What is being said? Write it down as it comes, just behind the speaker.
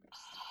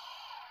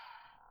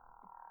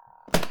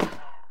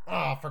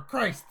Ah, for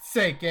Christ's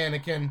sake,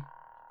 Anakin.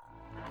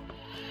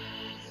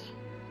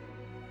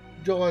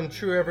 Joel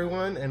Untrue,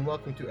 everyone, and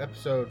welcome to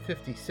episode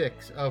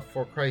 56 of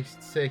For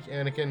Christ's Sake,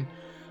 Anakin.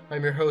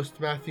 I'm your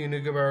host, Matthew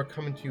Neugebauer,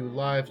 coming to you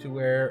live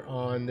to air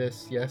on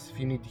this, yes, if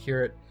you need to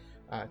hear it,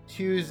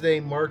 Tuesday,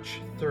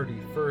 March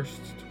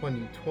 31st,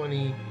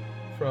 2020,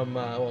 from,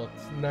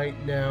 it's night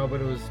now,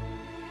 but it was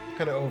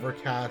kind of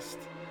overcast,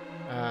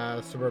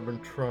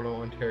 suburban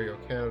Toronto, Ontario,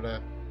 Canada.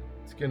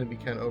 It's going to be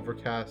kind of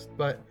overcast,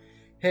 but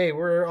hey,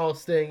 we're all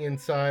staying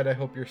inside. I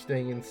hope you're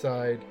staying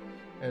inside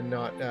and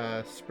not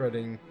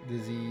spreading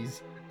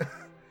disease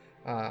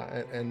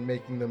and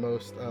making the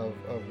most of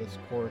this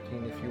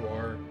quarantine if you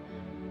are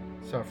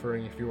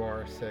suffering, if you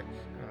are sick.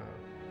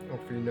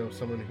 Hopefully you know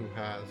someone who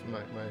has.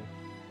 My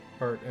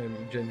heart and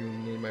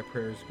genuinely my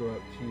prayers go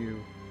out to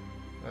you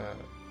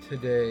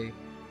today.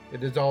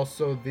 It is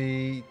also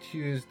the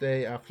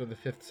Tuesday after the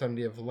 5th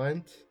Sunday of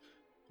Lent.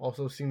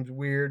 Also seems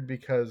weird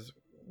because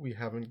we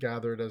haven't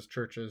gathered as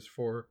churches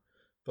for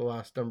the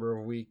last number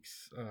of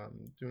weeks,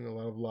 doing a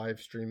lot of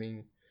live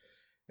streaming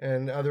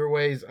and other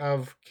ways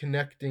of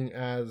connecting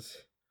as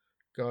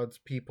God's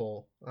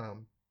people.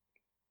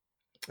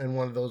 And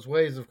one of those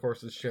ways, of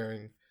course, is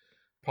sharing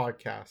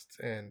podcasts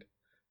and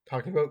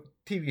talking about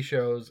TV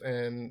shows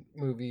and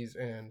movies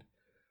and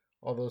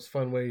all those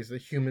fun ways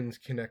that humans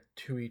connect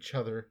to each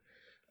other.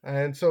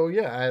 And so,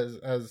 yeah,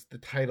 as the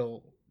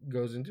title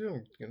goes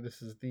into,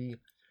 this is the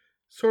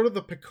sort of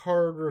the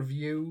Picard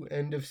review,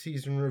 end of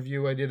season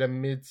review. I did a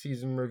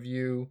mid-season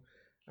review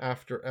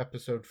after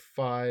episode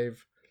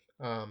 5,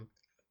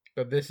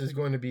 but this is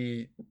going to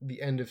be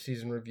the end of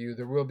season review.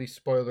 There will be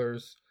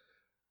spoilers,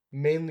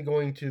 mainly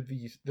going to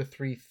the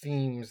three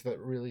themes that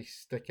really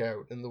stick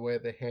out in the way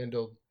they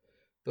handled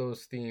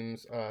those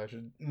themes. I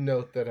should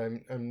note that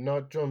I'm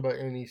not joined by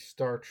any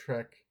Star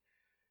Trek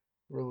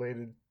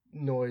related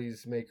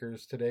noise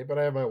makers today, but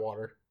I have my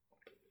water.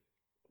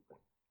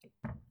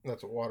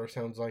 That's what water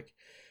sounds like.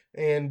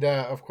 And,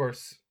 of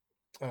course,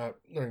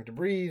 learning to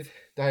breathe,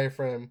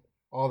 diaphragm,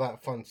 all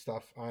that fun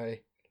stuff. I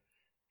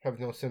have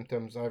no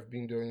symptoms. I've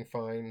been doing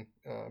fine,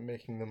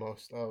 making the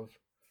most of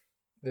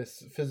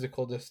this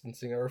physical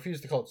distancing. I refuse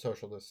to call it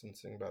social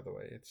distancing, by the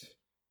way. It's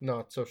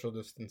not social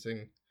distancing.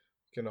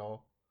 You can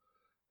all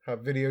have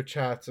video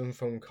chats and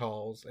phone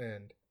calls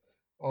and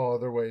all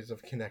other ways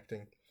of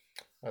connecting,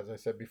 as I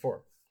said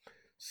before.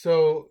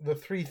 So the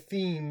three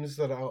themes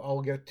that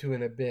I'll get to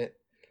in a bit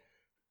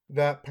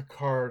that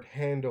Picard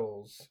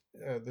handles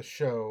the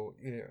show,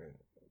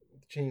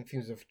 changing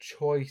themes of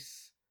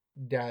choice,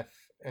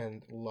 death,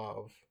 and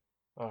love.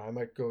 I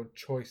might go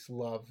choice,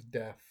 love,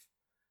 death,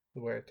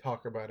 the way I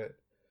talk about it.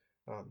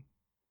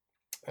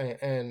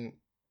 And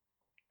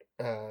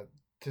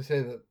to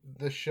say that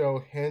the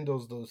show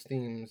handles those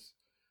themes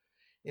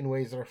in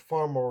ways that are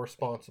far more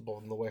responsible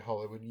than the way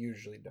Hollywood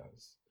usually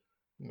does.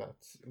 And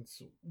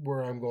that's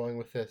where I'm going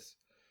with this.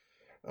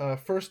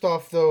 First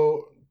off,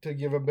 though, to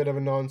give a bit of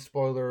a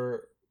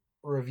non-spoiler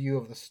review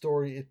of the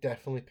story, it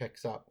definitely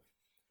picks up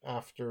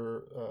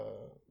after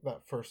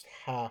that first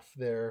half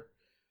there.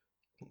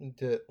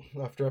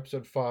 After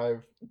episode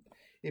 5,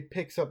 it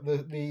picks up.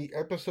 The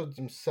episodes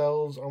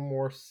themselves are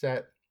more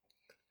set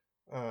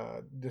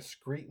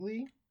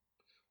discreetly,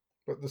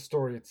 but the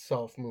story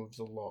itself moves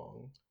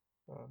along.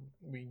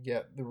 We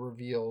get the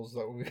reveals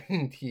that we've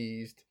been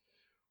teased.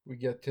 We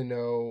get to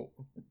know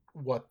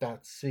what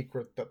that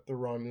secret that the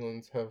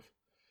Romulans have,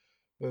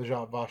 the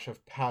Zhat Vash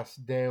have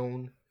passed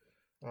down.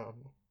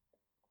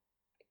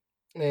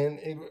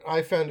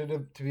 I found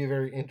it to be a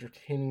very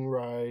entertaining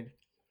ride.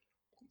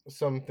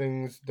 Some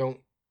things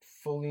don't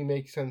fully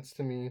make sense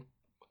to me.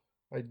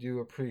 I do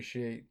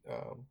appreciate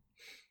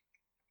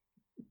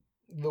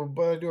the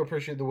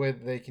way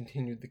that they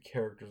continued the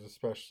characters,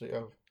 especially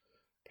of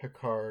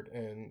Picard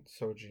and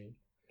Soji.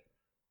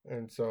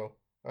 And so,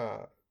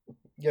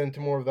 get into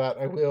more of that.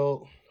 I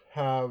will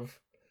have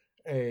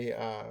a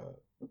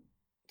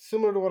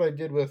similar to what I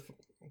did with,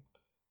 I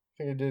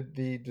think I did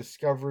the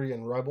Discovery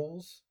and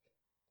Rebels.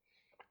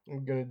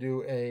 I'm going to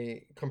do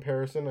a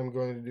comparison. I'm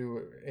going to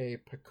do a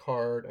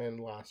Picard and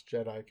Last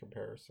Jedi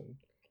comparison.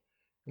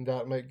 And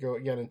that might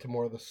get into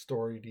more of the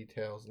story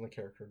details and the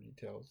character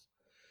details.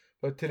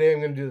 But today I'm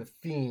going to do the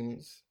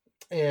themes.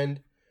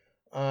 And,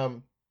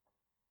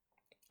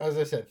 as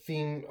I said,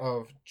 theme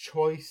of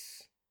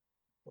choice,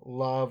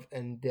 love,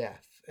 and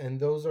death. And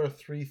those are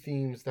three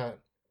themes that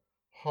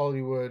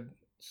Hollywood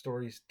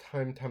stories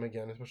time and time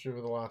again, especially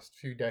over the last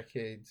few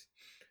decades,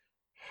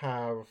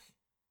 have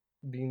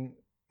been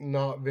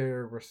not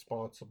very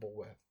responsible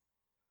with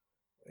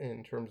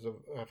in terms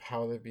of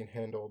how they've been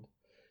handled.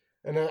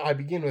 And I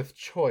begin with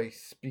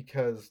choice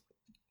because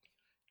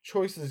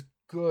choice is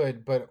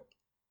good, but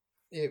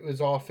it was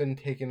often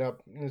taken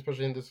up,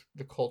 especially in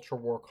the culture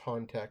war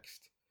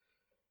context,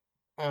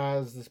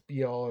 as this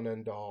be all and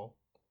end all.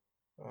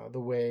 The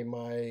way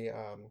my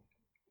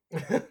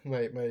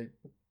my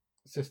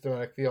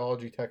systematic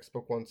theology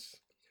textbook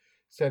once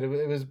said, it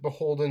was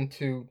beholden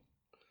to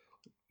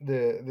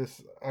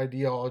this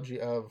ideology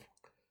of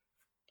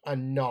a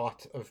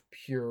knot of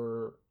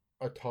pure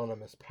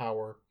autonomous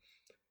power.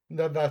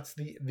 That's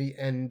the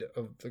end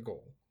of the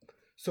goal.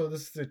 So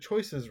the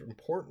choice is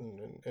important,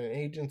 and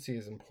agency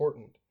is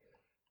important,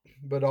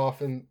 but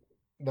often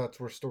that's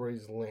where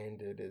stories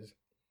landed. Is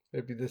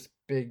there'd be this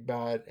big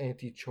bad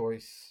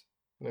anti-choice.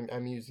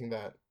 I'm using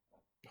that.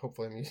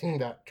 Hopefully, I'm using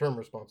that term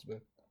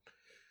responsibly.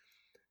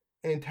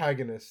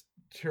 Antagonist,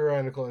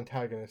 tyrannical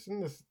antagonist,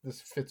 and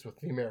this fits with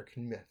the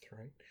American myth,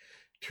 right?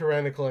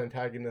 Tyrannical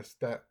antagonist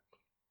that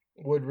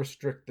would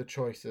restrict the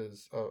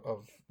choices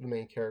of the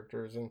main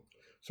characters, and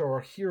so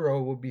our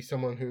hero would be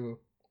someone who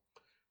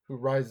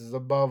rises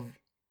above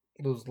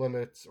those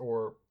limits,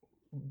 or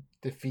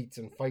defeats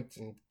and fights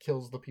and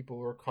kills the people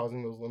who are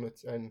causing those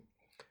limits, and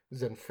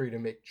is then free to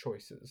make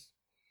choices.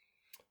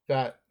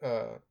 That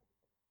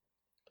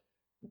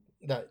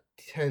that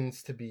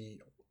tends to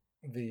be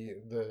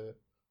the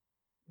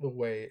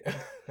way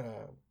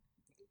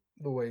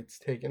the way it's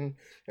taken,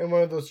 and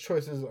one of those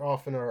choices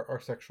often are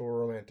sexual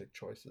romantic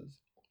choices,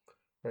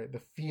 right?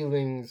 The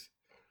feelings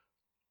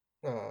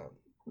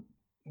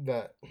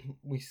that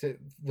we say,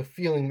 the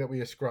feeling that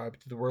we ascribe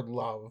to the word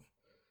love,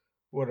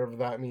 whatever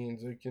that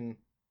means. You can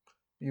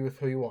be with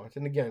who you want,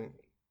 and again,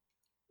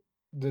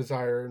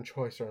 desire and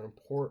choice are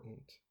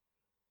important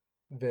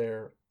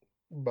there,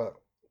 but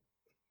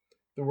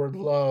the word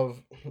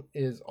love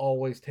is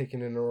always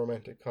taken in a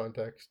romantic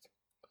context.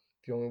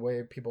 The only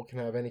way people can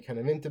have any kind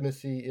of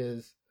intimacy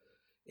is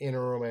in a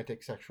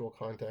romantic sexual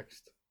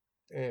context,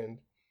 and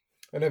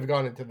I've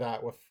gone into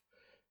that with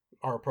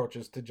our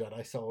approaches to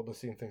Jedi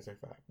celibacy and things like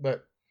that.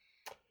 But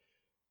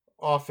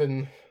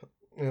often,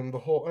 the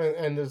whole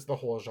and there's the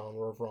whole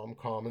genre of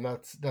rom-com, and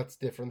that's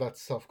different.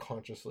 That's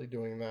self-consciously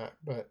doing that,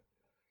 but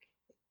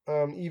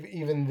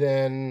even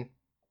then,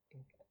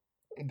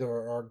 there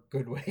are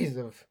good ways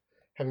of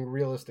having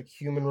realistic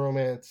human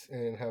romance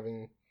and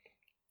having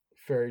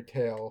fairy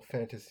tale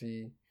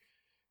fantasy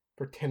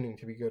pretending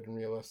to be good and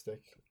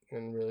realistic,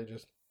 and really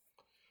just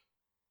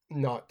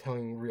not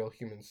telling real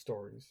human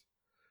stories.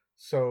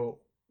 So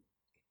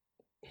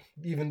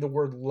even the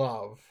word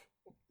love,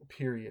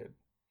 period,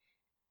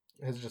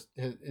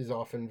 is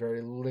often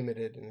very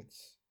limited in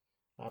its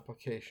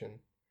application,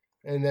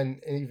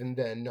 and even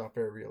then not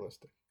very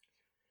realistic.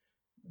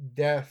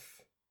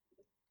 Death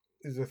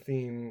is a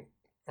theme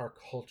our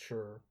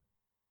culture,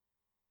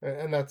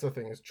 and that's the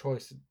thing, is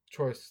choice,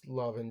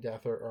 love, and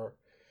death are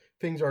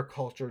things our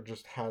culture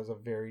just has a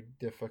very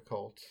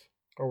difficult,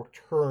 or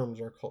terms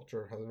our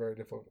culture has a very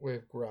difficult way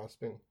of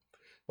grasping.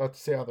 Not to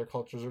say other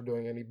cultures are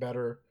doing any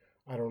better,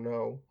 I don't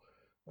know.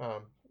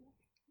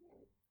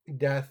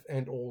 Death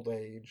and old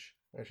age,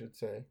 I should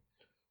say.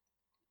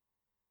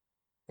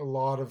 A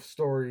lot of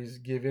stories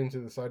give into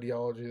this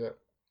ideology that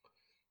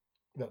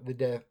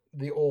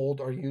the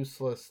old are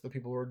useless, the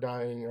people who are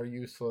dying are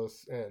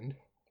useless, and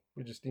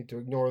we just need to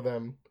ignore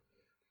them.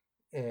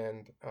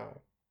 And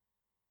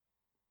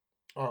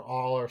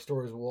all our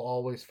stories will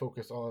always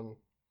focus on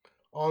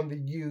the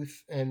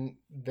youth and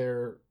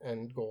their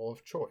end goal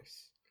of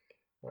choice,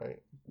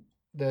 right?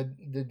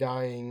 The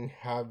dying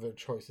have their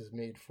choices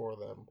made for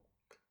them,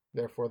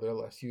 therefore they're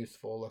less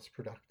useful, less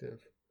productive.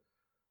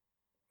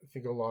 I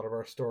think a lot of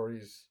our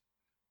stories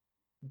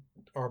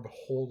are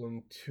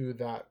beholden to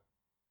that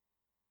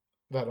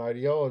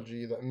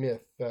ideology, that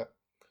myth, that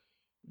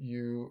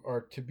you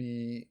are to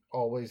be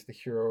always the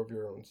hero of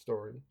your own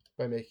story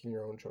by making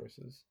your own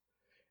choices.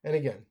 And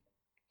again,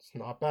 it's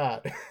not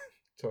bad.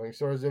 Telling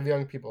stories of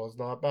young people is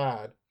not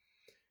bad.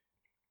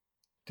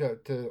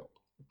 To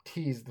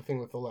tease the thing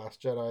with The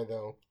Last Jedi,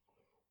 though,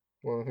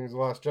 one of the things The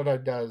Last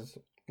Jedi does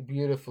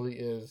beautifully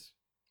is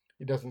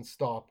it doesn't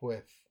stop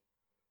with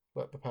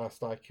let the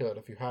past die killed.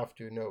 If you have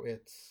to, no,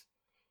 it's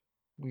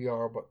we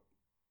are, but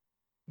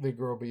they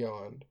grow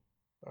beyond.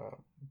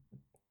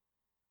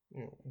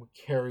 We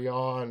carry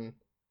on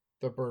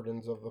the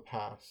burdens of the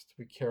past.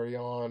 We carry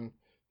on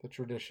the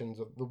traditions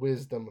of the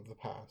wisdom of the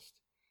past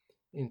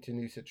into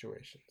new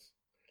situations.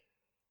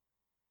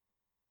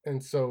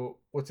 And so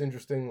what's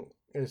interesting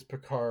is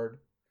Picard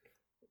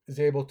is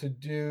able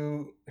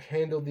to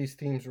handle these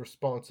themes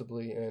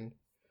responsibly and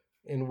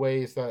in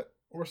ways that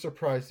were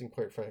surprising,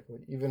 quite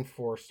frankly, even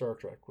for Star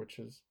Trek, which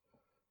has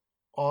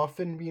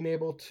often been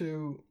able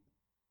to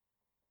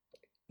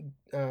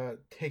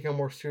take a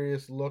more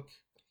serious look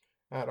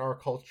at our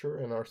culture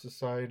and our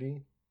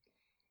society.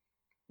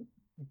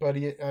 But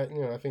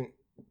I think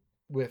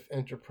with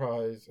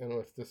Enterprise and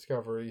with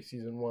Discovery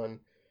season 1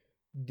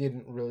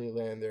 didn't really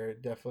land there.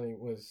 It definitely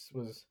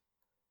was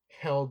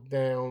held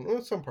down.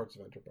 Well, some parts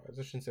of Enterprise.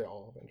 I shouldn't say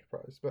all of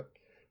Enterprise, but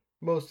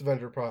most of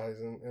Enterprise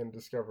and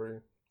Discovery.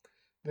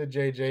 The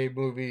JJ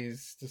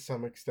movies, to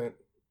some extent,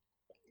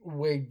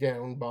 weighed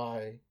down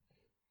by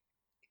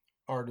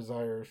our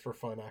desires for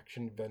fun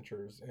action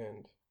adventures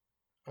and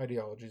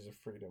ideologies of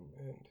freedom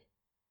and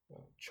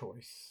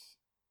choice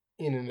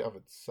in and of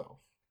itself.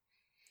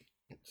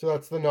 So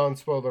that's the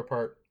non-spoiler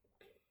part.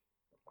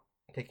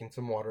 Taking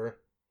some water.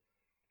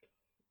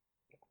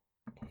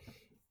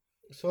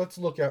 So let's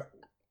look at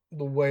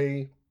the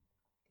way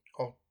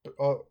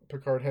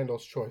Picard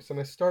handles choice, and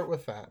I start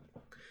with that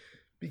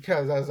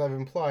because, as I've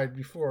implied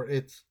before,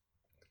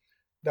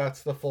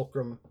 that's the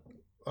fulcrum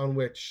on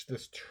which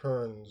this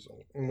turns,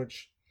 in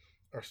which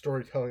our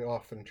storytelling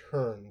often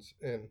turns.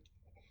 And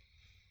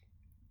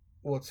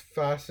what's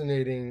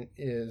fascinating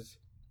is,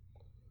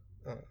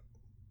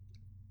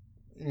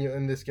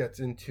 and this gets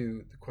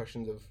into the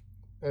questions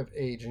of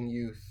age and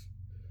youth.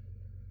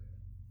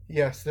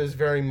 Yes, there's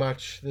very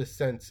much this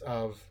sense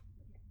of,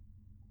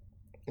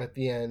 at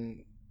the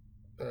end,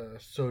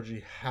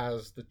 Soji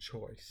has the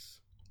choice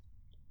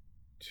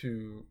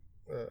to,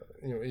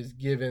 is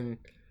given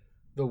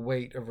the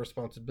weight of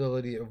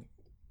responsibility of,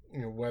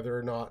 whether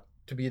or not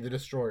to be the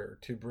destroyer,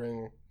 to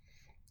bring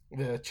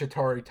the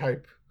Chitauri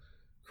type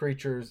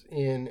creatures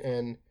in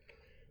and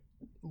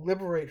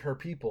liberate her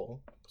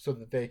people so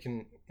that they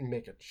can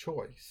make a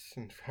choice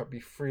and be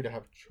free to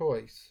have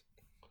choice.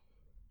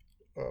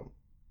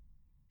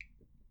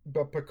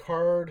 But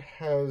Picard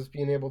has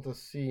been able to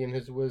see in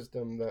his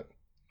wisdom that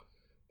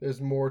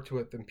there's more to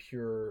it than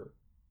pure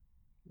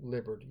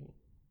liberty.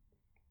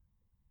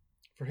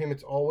 For him,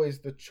 it's always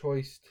the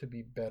choice to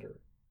be better,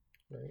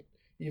 right?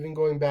 Even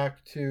going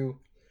back to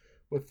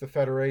with the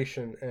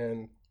Federation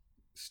and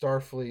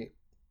Starfleet,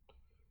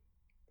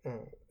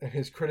 and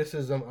his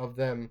criticism of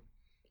them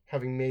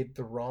having made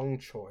the wrong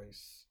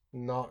choice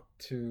not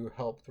to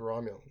help the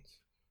Romulans,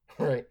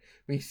 right?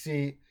 We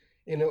see,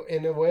 in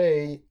a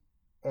way,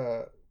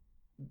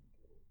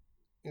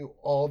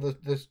 all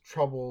the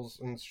troubles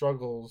and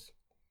struggles,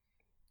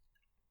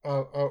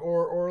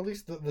 or at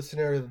least the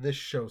scenario that this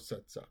show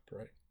sets up,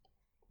 right?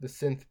 The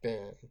synth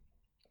ban,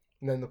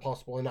 and then the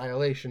possible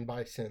annihilation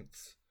by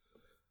synths,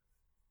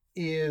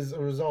 is a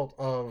result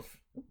of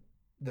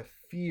the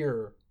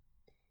fear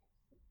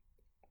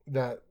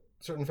that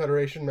certain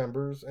Federation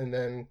members, and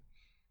then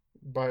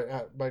by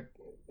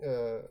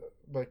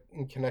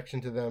in connection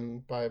to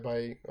them,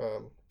 by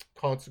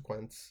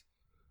consequence,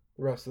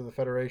 the rest of the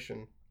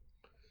Federation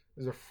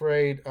is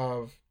afraid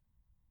of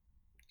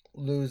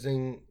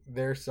losing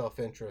their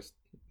self-interest,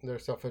 their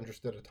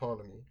self-interested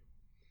autonomy.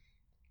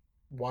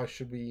 Why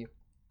should we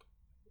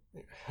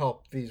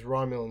help these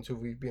Romulans who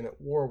we've been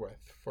at war with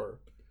for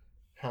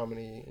how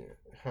many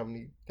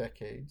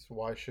decades?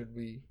 Why should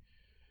we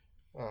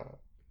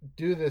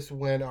do this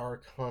when our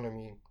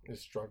economy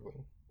is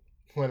struggling,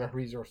 when our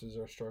resources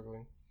are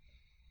struggling?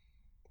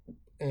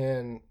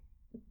 And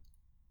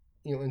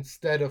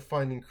instead of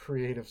finding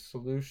creative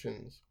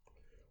solutions,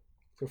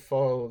 to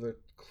follow the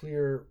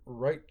clear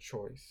right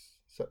choice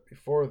set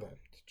before them,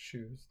 to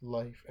choose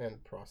life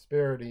and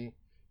prosperity.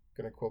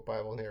 I'm going to quote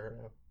Bible here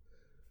now.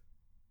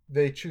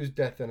 They choose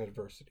death and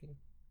adversity.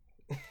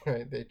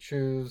 Right? They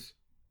choose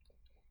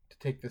to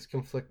take this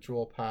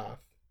conflictual path,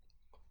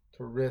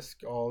 to risk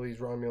all these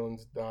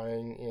Romulans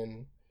dying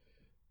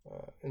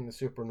in the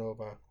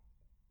supernova.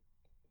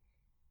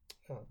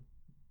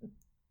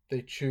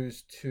 They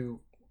choose to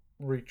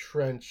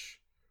retrench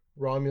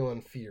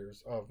Romulan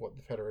fears of what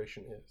the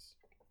Federation is.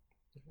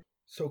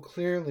 So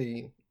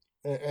clearly,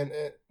 and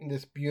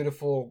this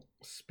beautiful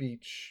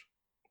speech,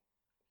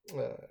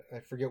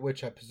 I forget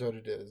which episode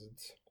it is,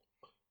 it's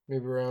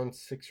maybe around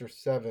 6 or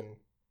 7,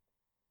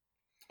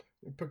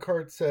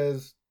 Picard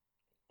says,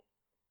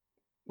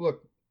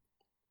 look,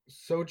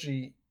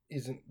 Soji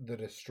isn't the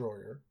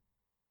destroyer,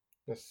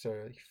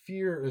 necessarily.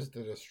 Fear is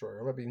the destroyer.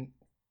 It might be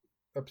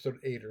episode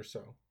 8 or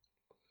so.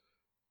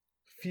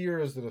 Fear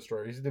is the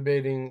destroyer. He's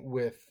debating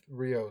with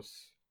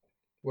Rios,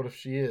 what if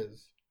she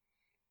is?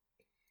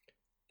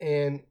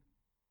 And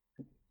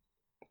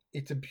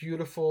it's a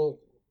beautiful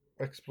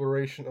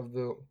exploration of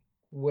the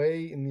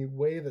way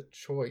that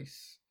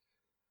choice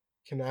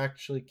can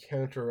actually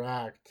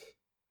counteract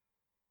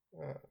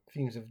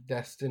themes of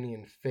destiny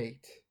and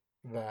fate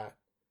that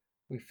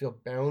we feel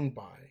bound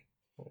by.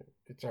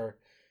 It's our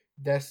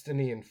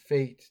destiny and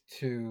fate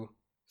to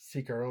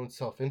seek our own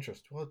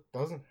self-interest. Well, it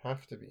doesn't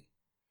have to be.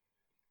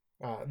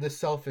 The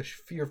selfish,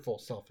 fearful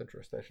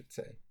self-interest, I should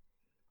say.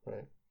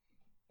 Right?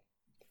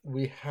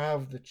 We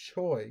have the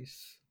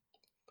choice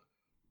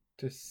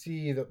to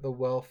see that the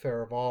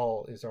welfare of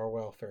all is our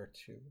welfare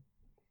too.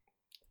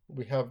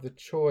 We have the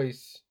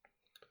choice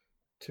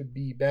to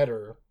be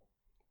better,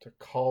 to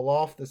call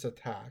off this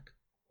attack,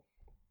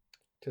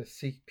 to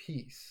seek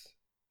peace.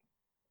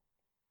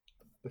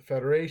 The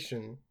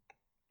Federation,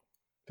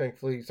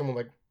 thankfully, someone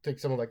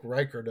like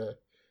Riker to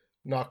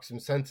knock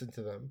some sense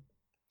into them,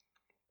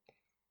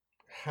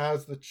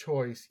 has the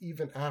choice,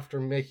 even after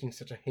making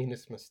such a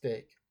heinous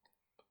mistake,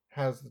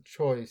 has the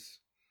choice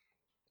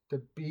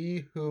to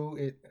be who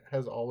it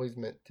has always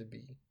meant to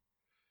be.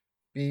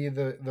 Be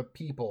the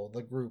people,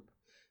 the group,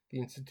 the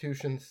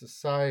institution,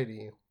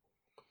 society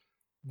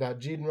that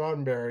Gene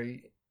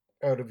Roddenberry,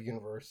 out of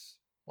universe,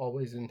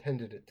 always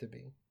intended it to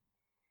be.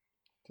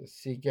 To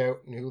seek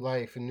out new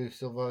life and new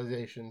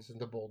civilizations and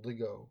to boldly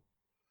go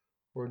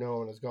where no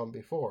one has gone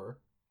before,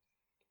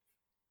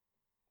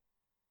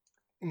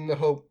 in the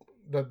hope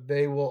that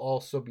they will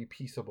also be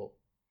peaceable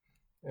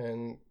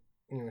and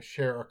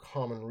share a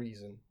common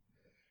reason.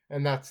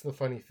 And that's the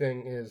funny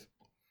thing is,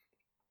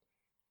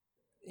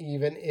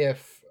 even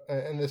if,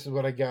 and this is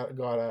what I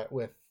got at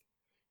with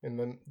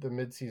in the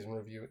mid-season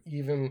review,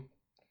 even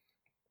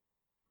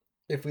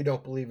if we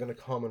don't believe in a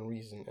common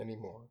reason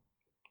anymore.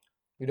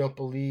 We don't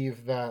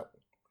believe that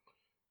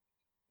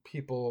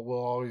people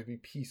will always be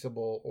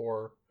peaceable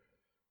or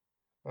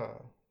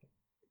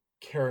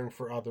caring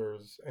for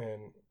others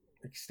and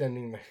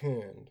extending the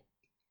hand.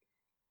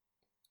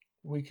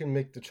 We can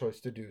make the choice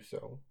to do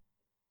so.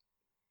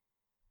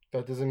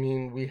 That doesn't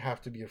mean we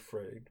have to be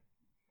afraid.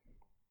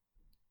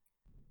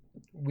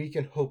 We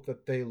can hope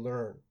that they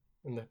learn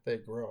and that they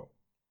grow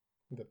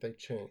and that they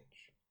change.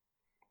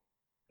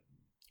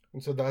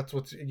 And so that's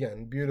what's,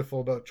 again, beautiful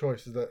about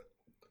choice, is that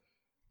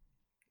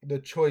the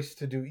choice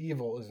to do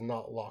evil is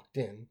not locked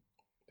in.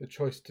 The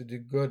choice to do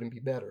good and be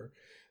better.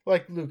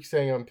 Like Luke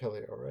saying on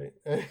Pilio, right?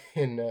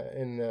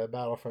 in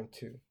Battlefront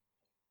 2.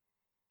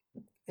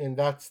 And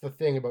that's the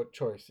thing about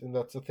choice. And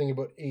that's the thing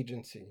about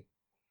agency.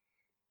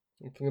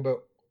 The thing about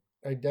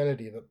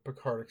identity that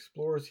Picard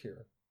explores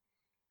here.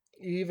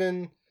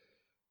 Even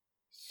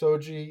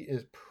Soji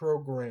is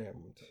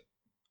programmed,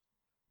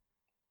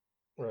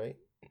 right?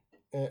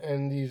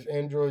 And these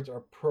androids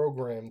are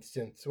programmed,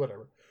 synths,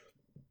 whatever,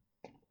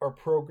 are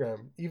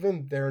programmed.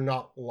 Even they're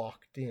not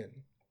locked in.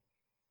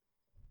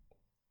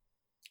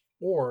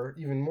 Or,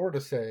 even more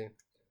to say,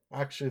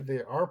 actually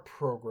they are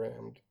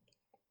programmed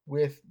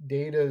with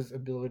Data's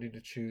ability to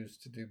choose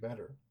to do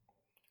better.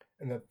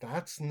 And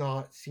that's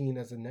not seen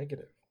as a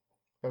negative.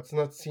 That's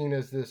not seen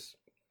as this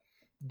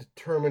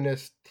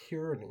determinist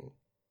tyranny.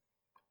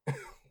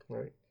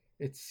 Right?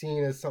 It's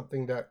seen as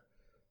something that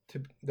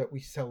we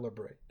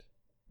celebrate.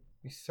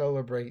 We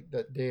celebrate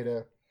that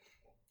Data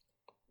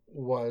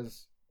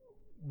was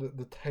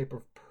the type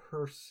of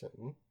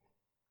person,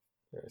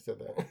 I said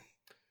that,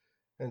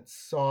 and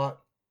sought,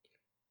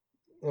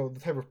 the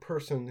type of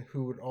person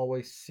who would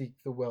always seek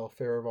the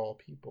welfare of all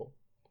people,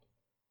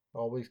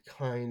 always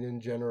kind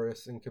and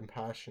generous and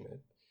compassionate,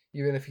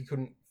 even if he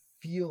couldn't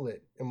feel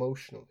it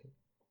emotionally.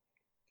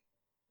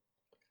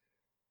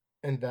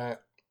 And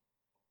that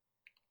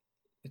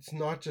it's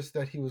not just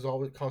that he was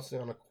always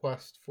constantly on a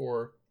quest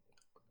for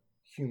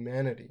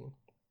humanity,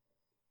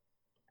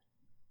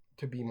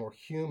 to be more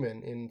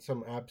human in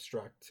some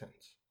abstract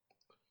sense.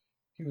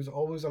 He was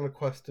always on a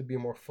quest to be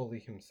more fully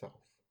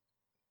himself.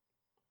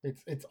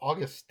 It's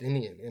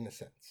Augustinian in a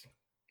sense.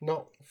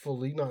 Not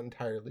fully, not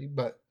entirely,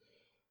 but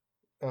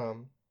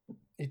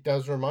it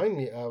does remind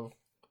me of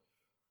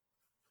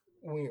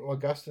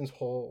Augustine's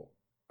whole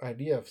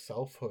idea of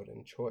selfhood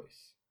and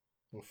choice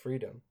and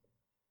freedom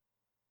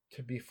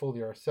to be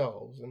fully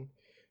ourselves. And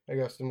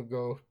Augustine would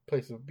go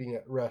place of being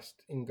at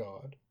rest in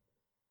God,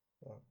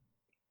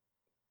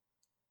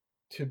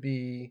 to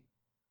be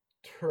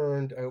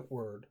turned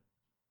outward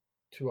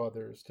to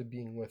others, to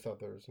being with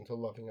others, and to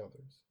loving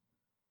others.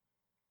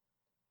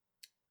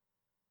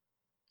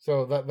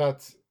 So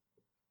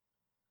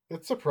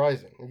it's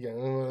surprising. Again,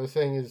 and what I was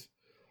saying is,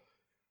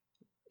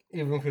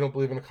 even if we don't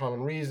believe in a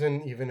common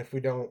reason, even if we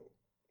don't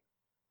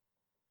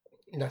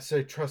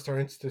necessarily trust our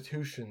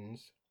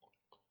institutions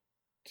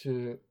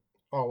to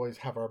always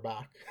have our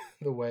back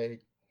the way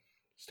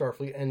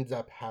Starfleet ends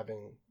up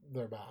having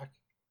their back,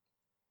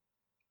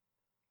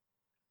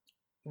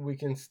 we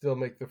can still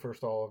make the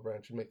first olive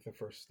branch and make the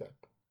first step.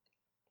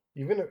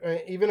 Even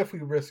if we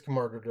risk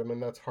martyrdom,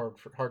 and that's hard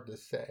to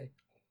say,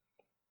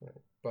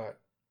 right? But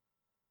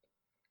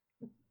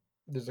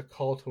there's a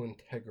call to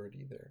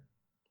integrity there,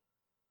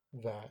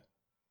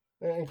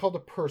 and called to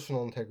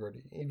personal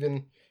integrity,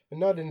 even, and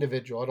not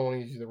individual. I don't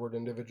want to use the word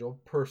individual.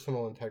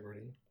 Personal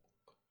integrity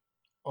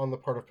on the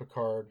part of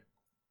Picard,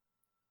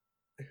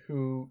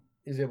 who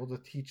is able to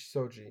teach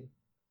Soji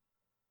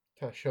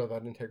to show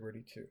that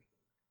integrity too.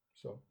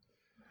 So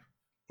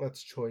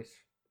that's choice.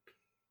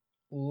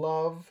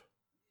 Love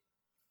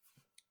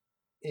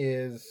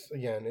is,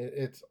 again,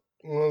 it's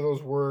one of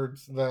those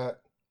words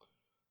that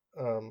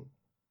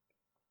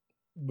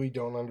we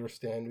don't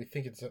understand. We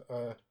think it's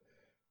a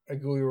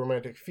gooey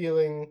romantic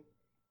feeling.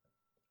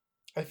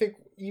 I think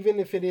even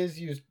if it is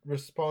used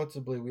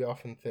responsibly, we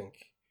often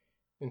think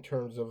in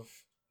terms of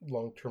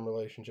long-term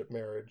relationship,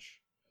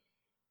 marriage,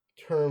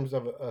 terms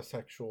of a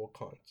sexual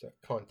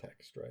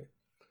context, right?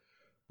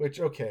 Which,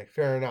 okay,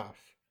 fair enough.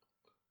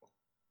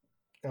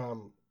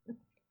 Some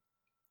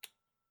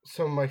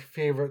of my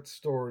favorite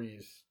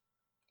stories,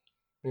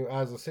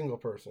 as a single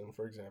person,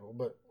 for example,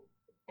 but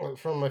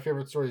some of my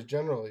favorite stories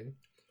generally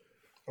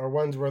are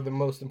ones where the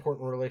most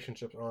important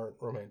relationships aren't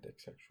romantic,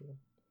 sexual.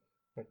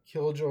 Like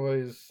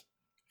Killjoys.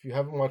 If you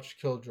haven't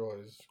watched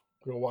Killjoys,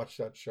 go watch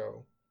that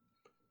show.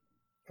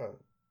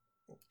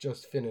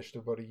 Just finished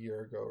about a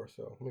year ago or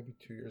so, maybe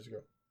 2 years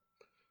ago.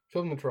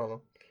 Filmed in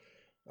Toronto.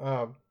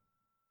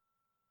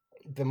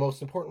 The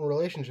most important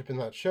relationship in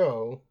that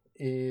show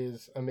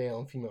is a male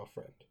and female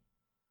friend.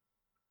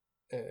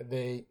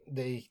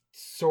 They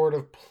sort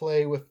of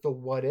play with the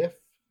what if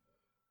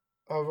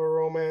of a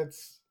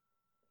romance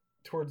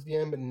towards the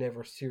end, but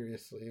never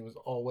seriously. It was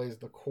always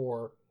the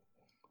core,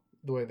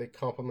 the way they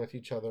complement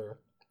each other,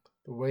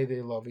 the way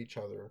they love each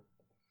other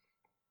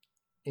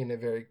in a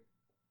very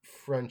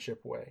friendship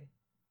way.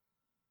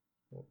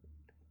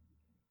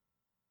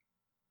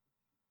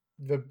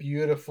 the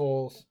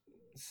beautiful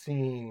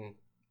scene,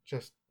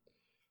 just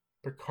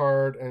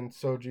Picard and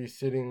Soji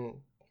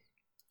sitting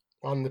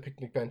on the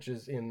picnic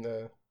benches in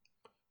the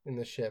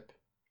ship,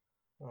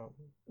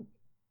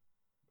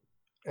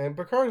 and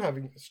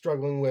Picard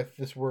struggling with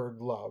this word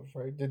love,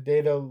 right? Did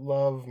Data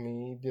love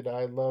me? Did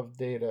I love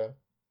Data?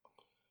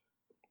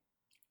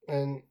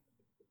 And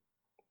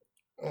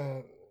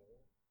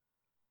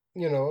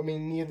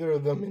neither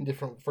of them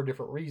for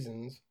different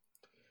reasons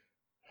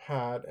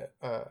had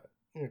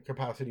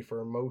capacity for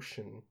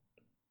emotion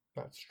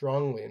that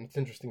strongly. And it's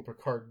interesting,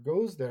 Picard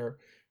goes there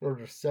in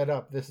order to set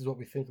up, this is what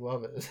we think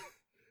love is.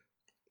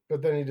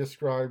 But then he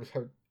describes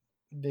how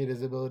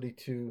Data's ability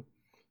to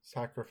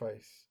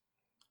sacrifice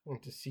and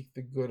to seek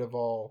the good of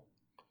all,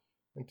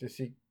 and to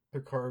seek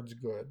Picard's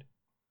good,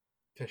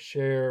 to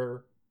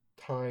share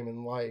time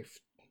and life,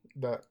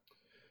 that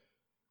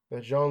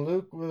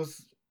Jean-Luc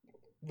was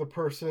the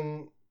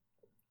person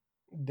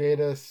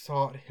Data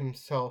sought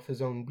himself,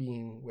 his own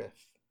being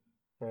with,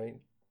 right?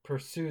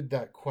 Pursued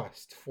that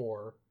quest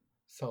for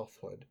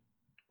selfhood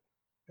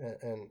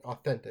and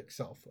authentic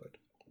selfhood.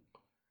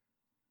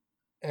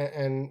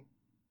 And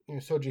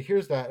Soji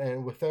hears that,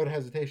 and without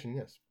hesitation,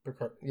 yes,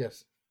 Picard,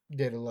 yes,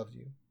 Data loves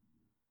you.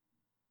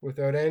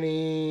 Without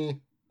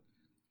any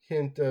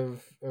hint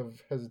of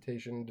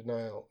hesitation,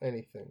 denial,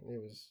 anything.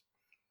 It was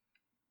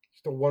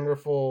just a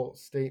wonderful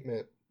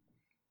statement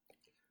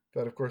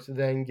that, of course,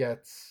 then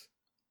gets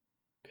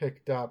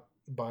picked up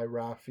by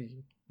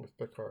Raffi with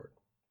Picard.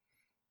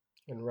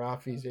 And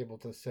Raffi's able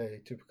to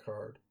say to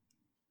Picard,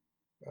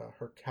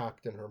 her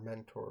captain, her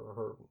mentor,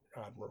 her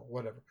admiral,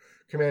 whatever,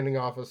 commanding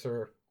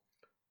officer,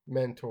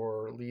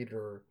 mentor,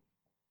 leader,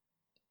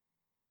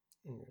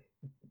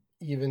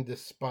 even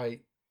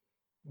despite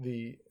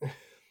the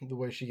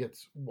way she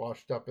gets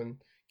washed up and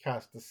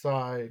cast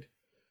aside,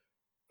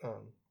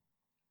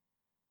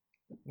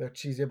 that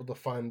she's able to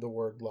find the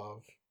word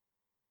love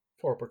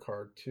for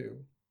Picard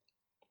too.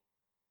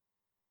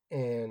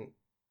 And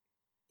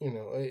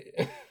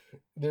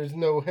there's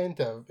no hint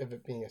of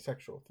it being a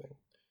sexual thing.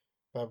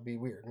 That would be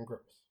weird and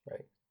gross,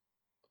 right?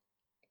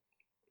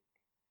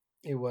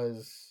 It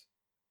was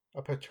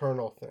a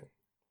paternal thing,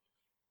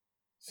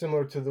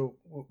 similar to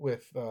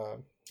what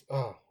am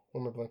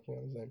I blanking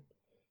on his name?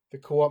 The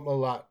Qowat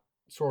Milat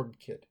sword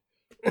kid.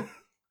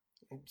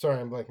 Sorry,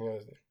 I'm blanking on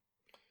his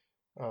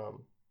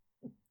name.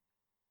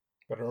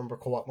 But I remember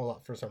Qowat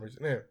Milat for some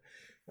reason.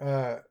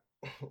 Anyway,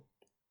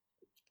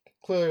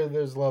 clearly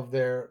there's love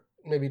there.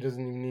 Maybe he doesn't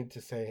even need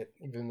to say it,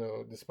 even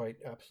though, despite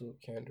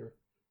absolute candor.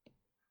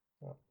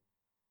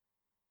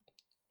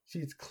 See,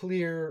 it's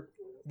clear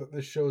that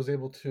this show is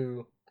able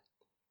to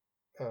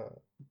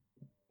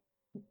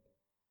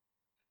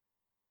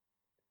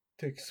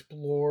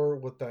explore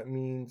what that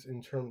means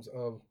in terms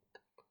of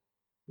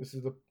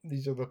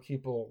these are the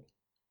people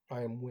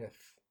I am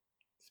with.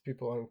 These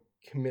people I'm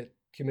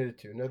committed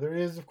to. Now there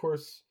is, of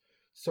course,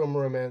 some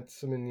romance,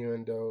 some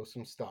innuendo,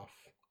 some stuff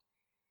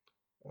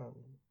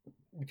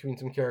between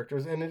some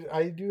characters, and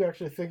I do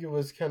actually think it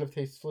was kind of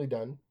tastefully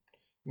done,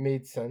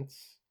 made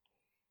sense.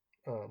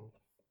 I'm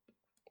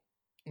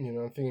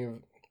thinking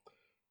of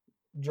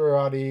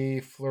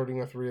Jurati flirting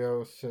with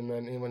Rios, and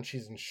then when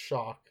she's in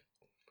shock,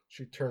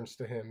 she turns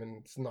to him, and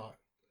it's not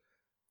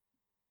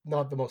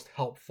the most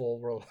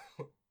helpful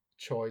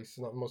choice,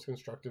 not the most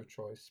constructive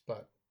choice,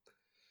 but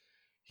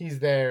he's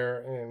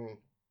there, and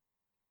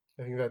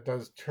I think that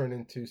does turn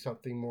into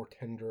something more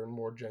tender and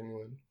more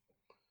genuine.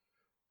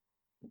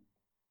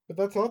 But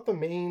that's not the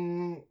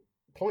main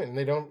point, and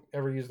they don't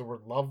ever use the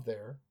word love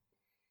there,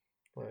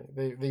 right?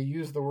 They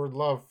use the word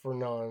love for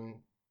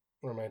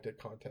non-romantic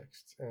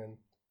contexts, and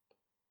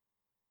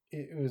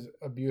it was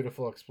a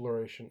beautiful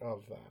exploration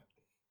of that.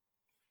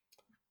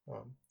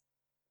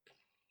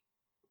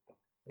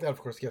 That,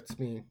 of course, gets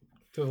me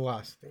to the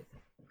last thing,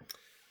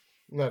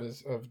 and that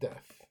is of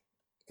death.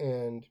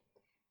 And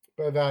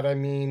by that, I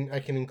mean I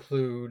can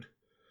include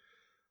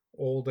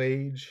old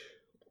age.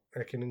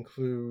 I can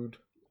include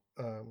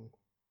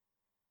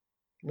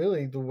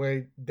really the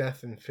way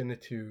death and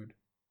finitude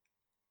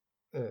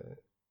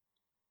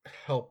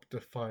help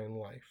define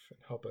life and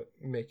help it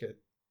make it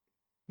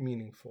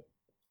meaningful.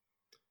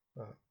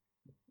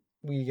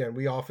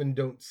 We often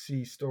don't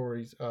see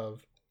stories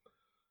of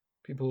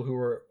people who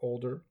are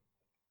older.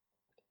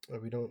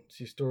 We don't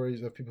see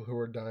stories of people who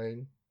are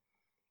dying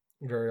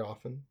very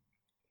often.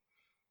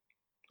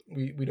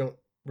 We don't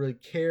really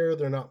care.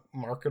 They're not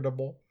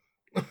marketable,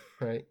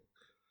 right?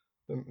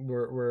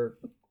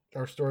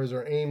 Our stories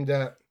are aimed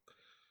at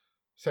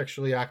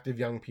sexually active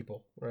young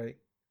people, right,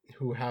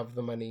 who have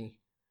the money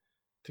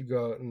to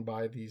go out and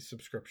buy these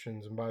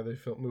subscriptions and buy the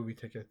movie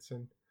tickets.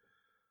 And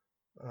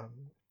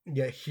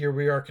yet here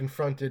we are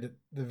confronted at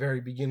the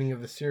very beginning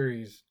of the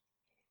series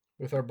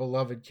with our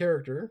beloved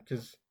character,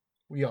 because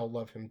we all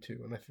love him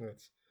too. And I think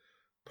that's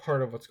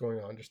part of what's going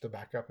on. Just to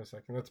back up a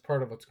second, that's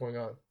part of what's going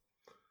on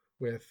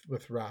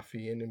with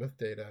Raffi and with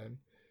Data. And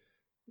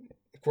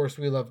of course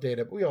we love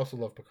Data, but we also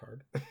love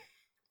Picard.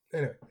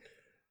 Anyway,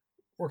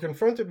 we're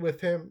confronted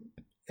with him,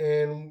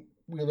 and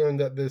we learn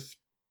that this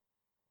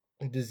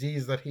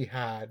disease that he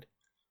had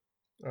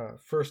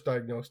first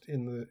diagnosed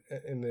in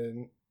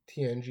the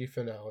TNG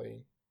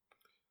finale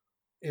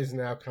is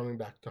now coming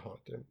back to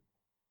haunt him.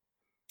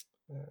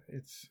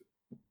 It's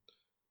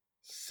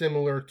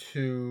similar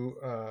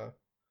to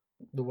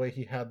the way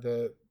he had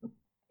the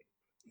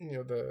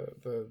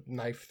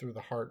knife through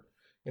the heart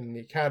in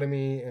the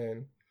academy,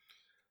 and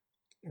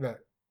that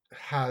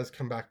has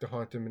come back to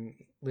haunt him in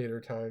later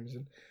times.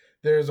 And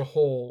there's a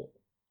whole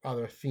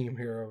other theme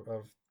here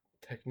of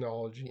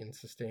technology and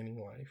sustaining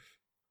life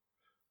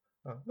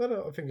that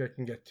I think I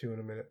can get to in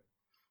a minute.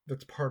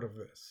 That's part of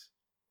this.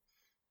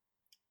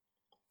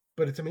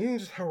 But it's amazing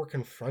just how we're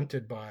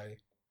confronted by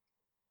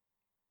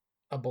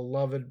a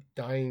beloved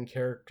dying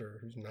character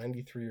who's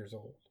 93 years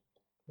old,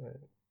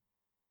 right?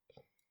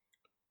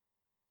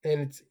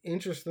 And it's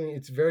interesting,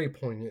 it's very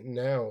poignant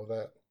now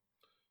that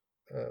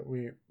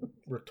we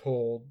were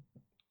told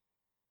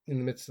in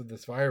the midst of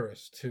this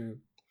virus to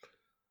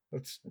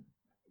let's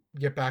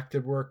get back to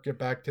work, get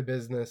back to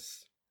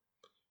business.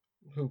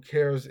 Who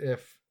cares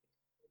if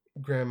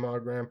grandma,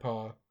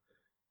 grandpa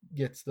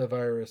gets the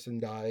virus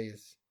and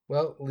dies?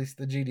 Well, at least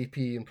the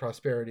GDP and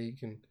prosperity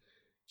can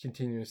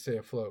continue to stay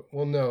afloat.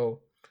 Well,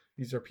 no,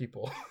 these are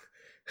people.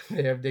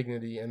 They have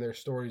dignity and their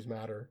stories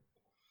matter.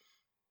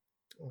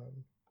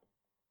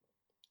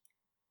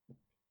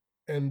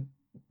 And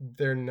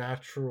their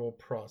natural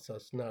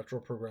process,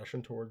 natural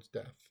progression towards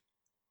death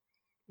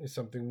is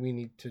something we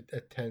need to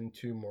attend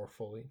to more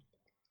fully.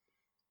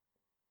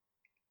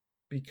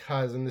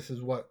 Because, and this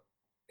is what,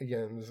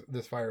 again,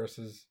 this virus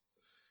has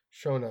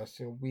shown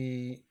us,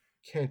 we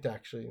can't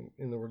actually,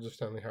 in the words of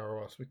Stanley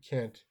Hauerwas, we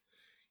can't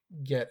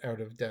get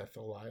out of death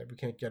alive. We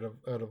can't get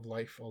out of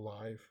life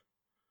alive.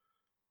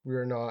 We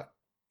are not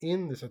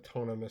in this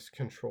autonomous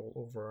control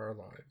over our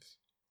lives.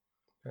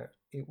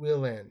 It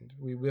will end.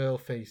 We will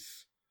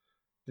face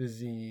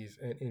disease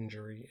and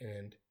injury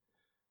and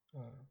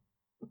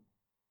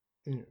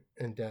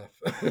death,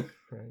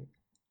 right?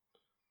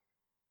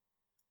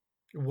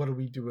 What do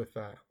we do with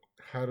that?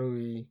 How do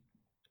we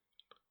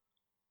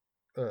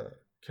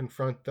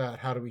confront that?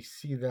 How do we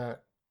see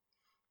that?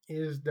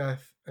 Is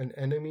death an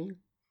enemy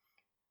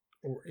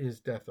or is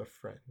death a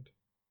friend?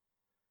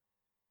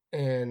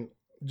 And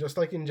just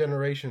like in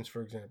Generations,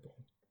 for example,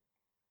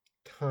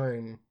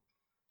 time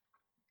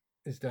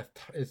is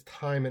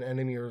time an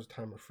enemy or is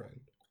time a friend?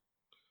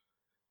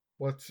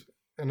 What's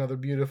another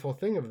beautiful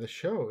thing of the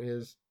show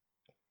is,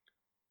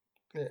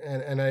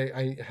 and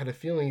I had a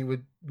feeling you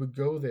would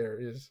go there,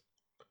 is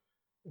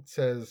it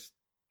says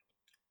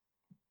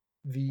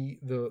the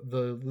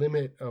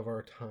limit of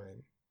our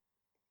time.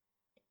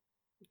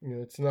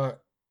 It's not,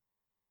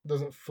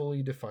 doesn't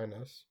fully define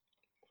us,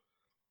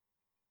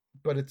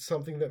 but it's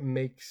something that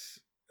makes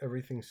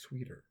everything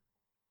sweeter.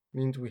 It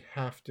means we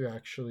have to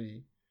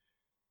actually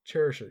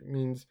cherish it. It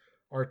means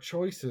our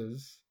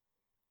choices,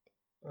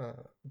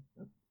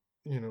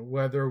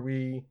 whether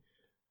we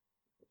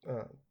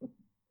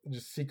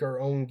just seek our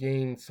own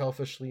gain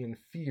selfishly in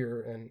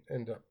fear and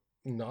end up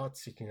not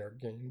seeking our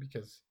gain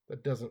because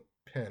that doesn't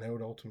pan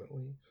out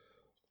ultimately,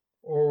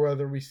 or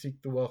whether we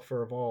seek the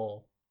welfare of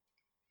all,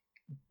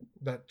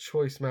 that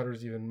choice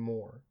matters even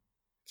more.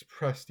 It's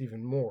pressed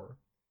even more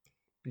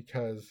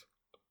because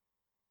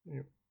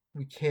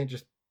we can't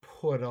just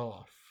put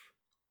off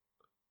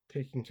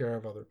taking care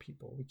of other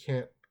people. We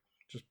can't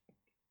just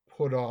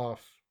put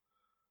off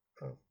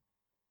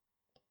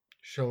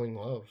showing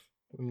love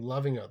and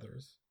loving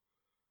others,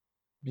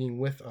 being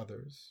with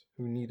others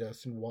who need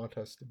us and want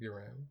us to be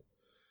around.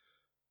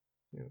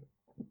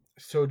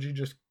 Soji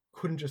just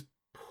couldn't just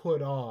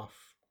put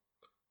off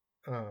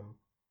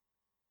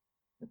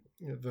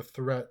the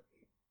threat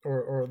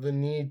or the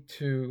need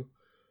to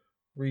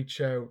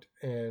reach out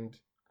and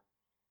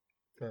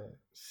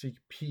seek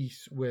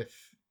peace with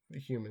the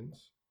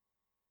humans.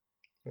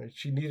 Right?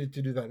 She needed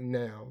to do that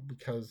now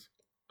because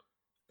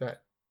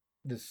that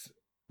this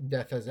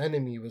death as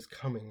enemy was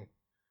coming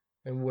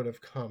and would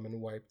have come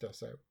and wiped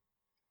us out.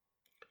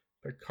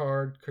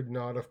 Picard could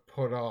not have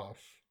put off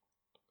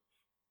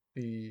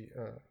the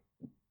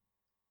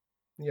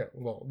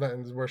that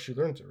is where she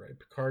learns it, right?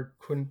 Picard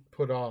couldn't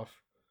put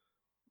off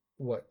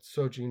what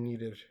Soji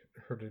needed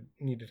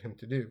him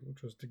to do,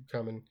 which was to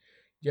come and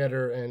get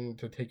her and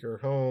to take her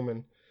home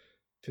and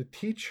to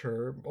teach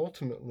her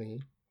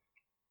ultimately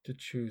to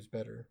choose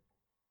better.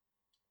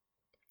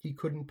 He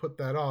couldn't put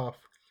that off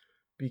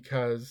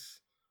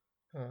because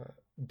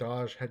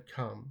Dahj had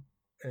come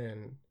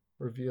and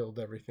revealed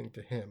everything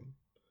to him.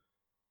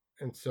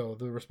 And so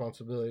the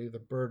responsibility, the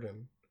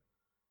burden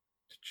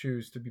to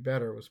choose to be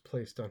better was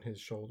placed on his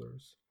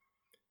shoulders.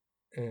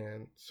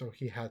 And so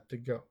he had to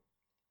go.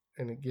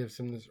 And it gives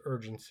him this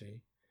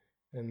urgency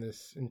and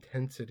this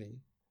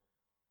intensity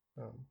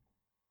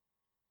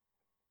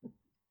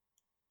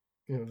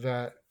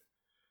that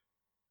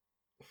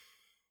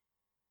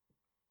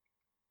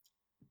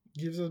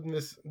gives him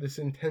this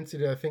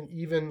intensity. I think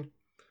even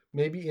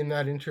maybe in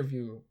that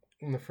interview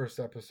in the first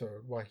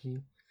episode, why he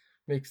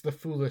makes the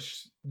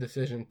foolish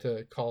decision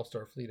to call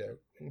Starfleet out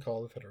and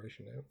call the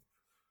Federation out.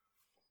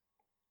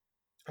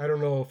 I don't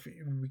know if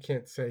we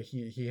can't say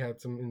he had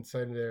some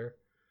insight in there.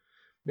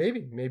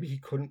 Maybe he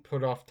couldn't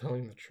put off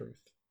telling the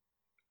truth,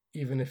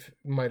 even if it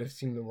might have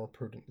seemed the more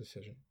prudent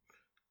decision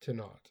to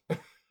not,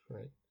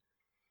 right?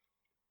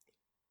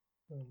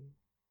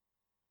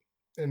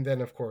 And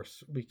then, of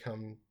course, we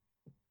come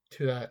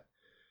to that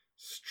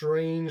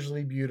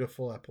strangely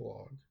beautiful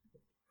epilogue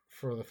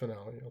for the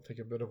finale. I'll take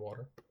a bit of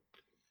water.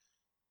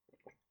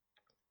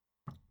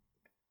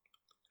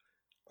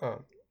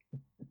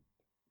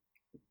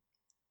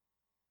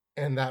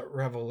 And that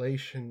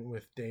revelation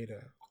with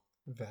Data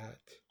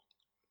that,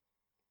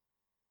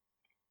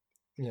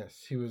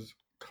 yes, he was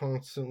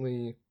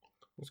constantly,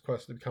 his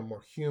quest to become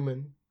more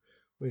human,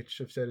 which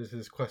I've said is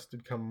his quest to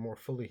become more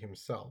fully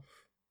himself.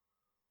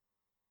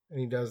 And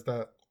he does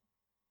that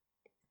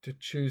to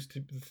choose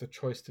to, the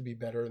choice to be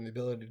better and the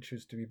ability to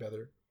choose to be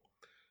better,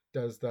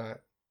 does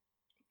that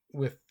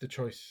with the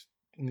choice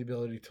and the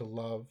ability to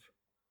love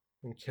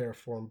and care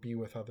for and be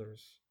with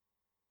others.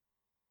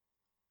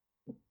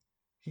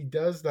 He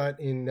does that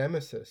in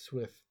Nemesis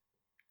with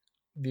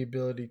the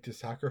ability to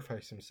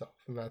sacrifice himself,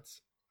 and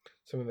that's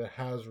something that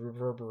has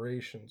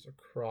reverberations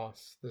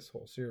across this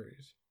whole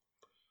series.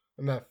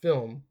 And that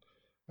film,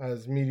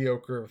 as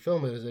mediocre a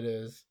film as it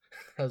is,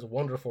 has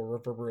wonderful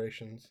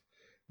reverberations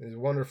and is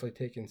wonderfully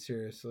taken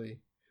seriously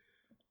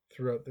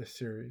throughout this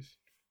series.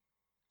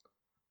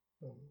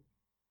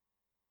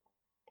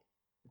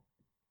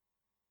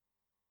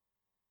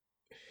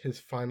 His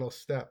final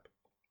step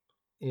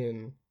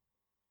in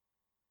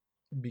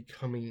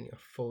becoming a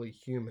fully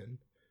human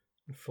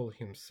and fully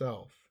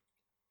himself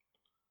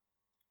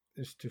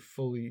is to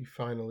fully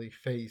finally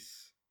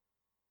face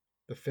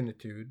the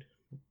finitude,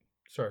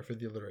 sorry for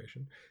the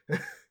alliteration,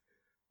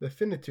 the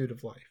finitude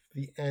of life,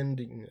 the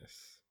endedness,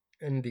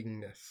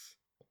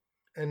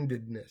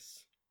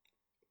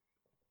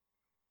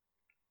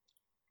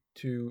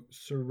 to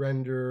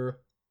surrender,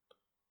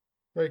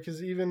 right?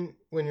 Because even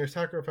when you're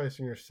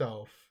sacrificing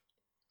yourself,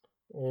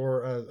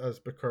 or as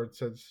Picard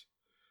says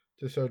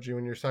to Soji,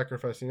 when you're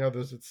sacrificing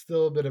others, it's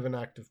still a bit of an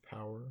act of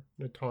power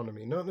and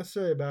autonomy. Not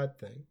necessarily a bad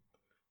thing.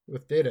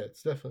 With Data,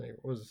 it's definitely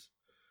was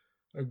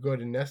a good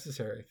and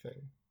necessary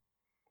thing.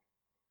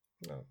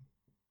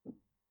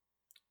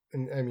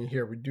 And I mean,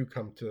 here we do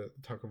come to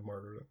talk of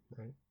martyrdom,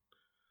 right?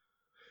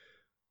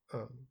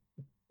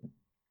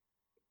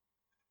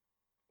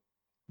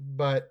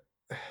 But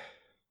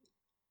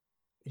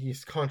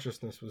his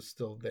consciousness was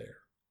still there,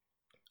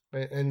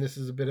 right? And this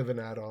is a bit of an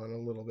add-on, a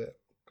little bit,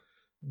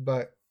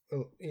 but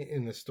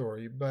in the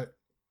story. But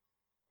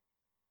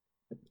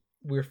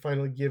we're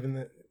finally given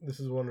that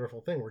this is a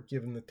wonderful thing. We're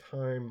given the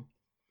time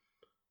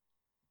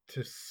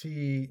to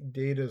see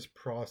Data's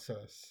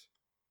process,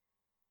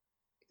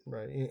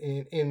 right?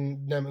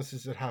 In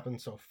Nemesis, it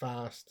happens so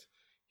fast.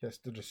 He has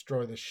to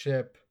destroy the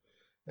ship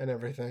and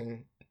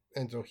everything,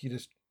 and so he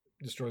just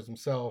destroys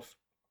himself.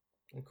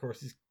 Of course,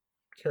 he's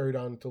carried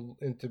on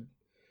into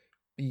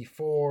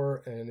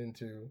B4 and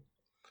into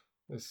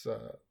this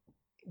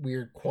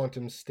weird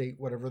quantum state,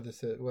 whatever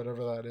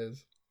that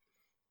is.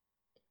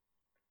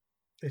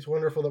 It's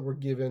wonderful that we're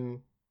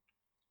given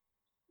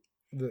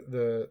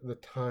the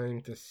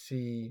time to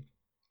see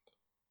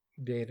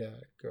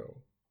Data go,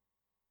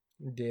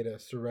 Data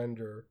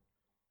surrender,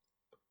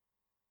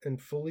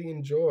 and fully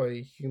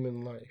enjoy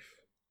human life,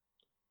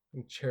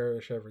 and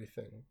cherish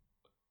everything,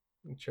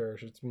 and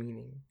cherish its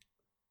meaning,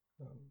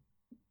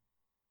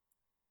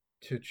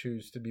 to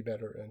choose to be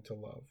better and to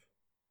love.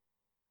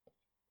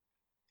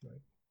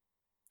 Right.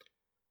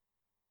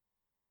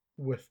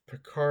 With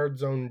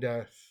Picard's own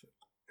death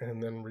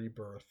and then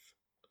rebirth,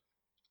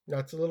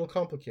 that's a little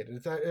complicated.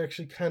 It's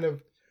actually kind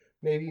of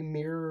maybe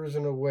mirrors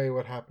in a way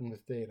what happened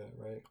with Data,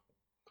 right?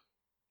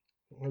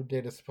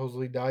 Data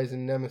supposedly dies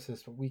in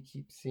Nemesis, but we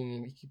keep seeing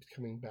him, he keeps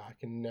coming back,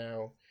 and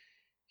now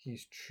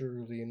he's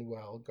truly and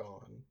well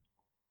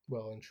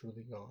and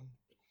truly gone.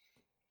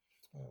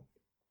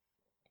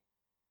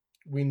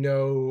 We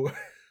knew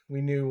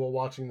while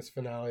watching this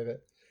finale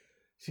that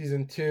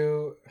season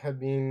 2 has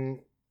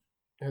been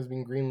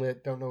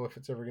greenlit. Don't know if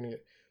it's ever going to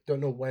don't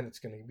know when it's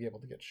going to be able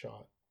to get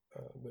shot,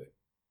 but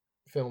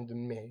filmed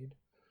and made,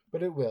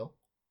 but it will.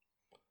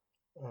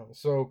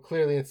 So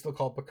clearly it's still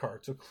called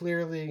Picard. So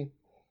clearly,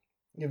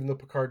 even though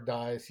Picard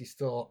dies, he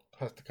still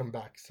has to come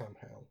back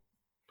somehow.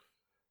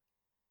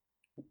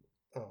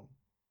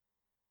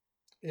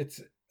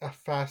 It's a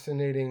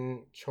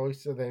fascinating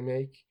choice that they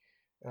make.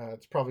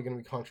 It's probably going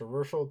to be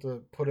controversial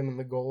to put him in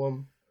the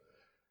Golem.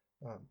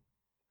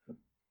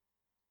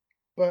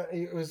 But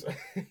it was,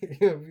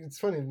 it's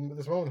funny at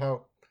this moment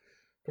how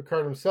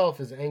Picard himself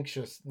is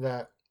anxious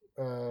that,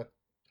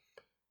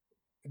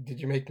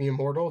 did you make me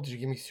immortal? Did you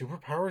give me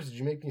superpowers? Did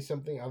you make me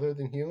something other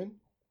than human?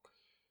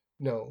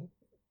 No.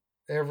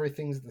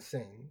 Everything's the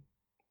same.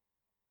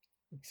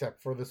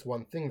 Except for this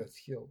one thing that's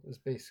healed, is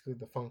basically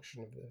the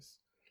function of this.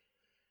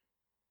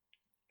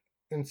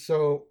 And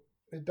so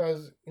it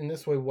does, in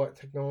this way, what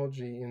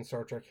technology in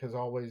Star Trek has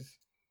always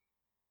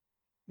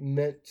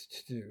meant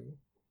to do.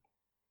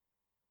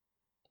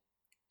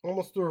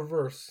 Almost the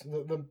reverse,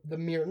 the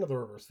mirror, not the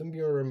reverse, the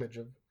mirror image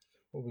of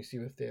what we see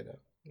with Data.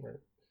 Right?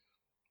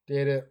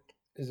 Data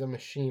is a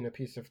machine, a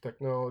piece of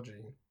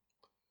technology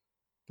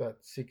that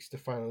seeks to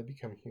finally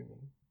become human.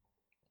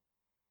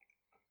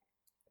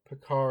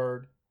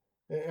 Picard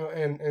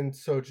and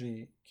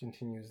Soji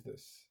continues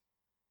this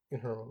in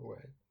her own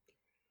way.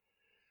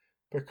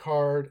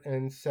 Picard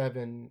and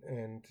Seven,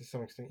 and to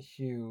some extent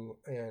Hugh,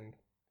 and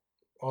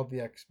all the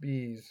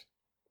XBs.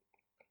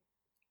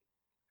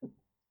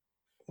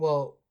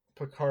 Well,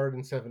 Picard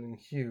and Seven and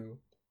Hugh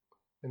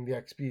and the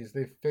XBs,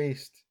 they've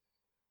faced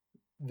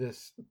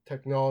this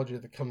technology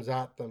that comes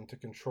at them to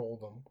control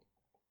them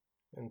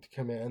and to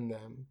command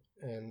them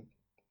and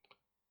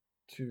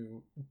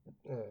to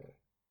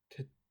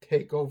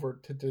take over,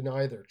 to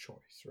deny their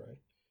choice, right?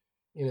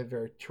 In a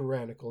very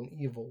tyrannical and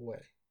evil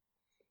way.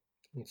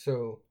 And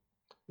so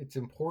it's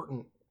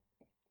important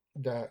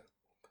that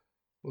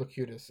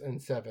Locutus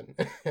and Seven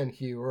and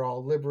Hugh are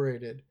all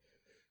liberated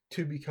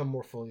to become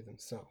more fully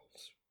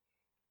themselves.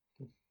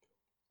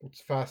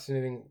 What's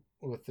fascinating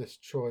with this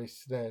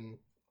choice then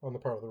on the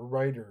part of the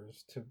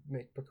writers to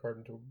make Picard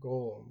into a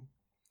golem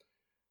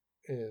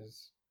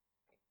is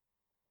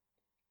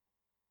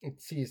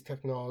it sees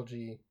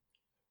technology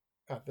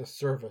at the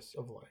service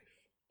of life.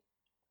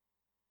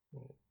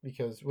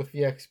 Because with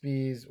the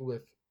XBs,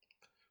 with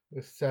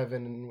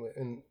Seven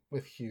and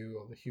with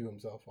Hugh, the Hugh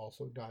himself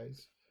also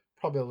dies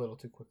probably a little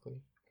too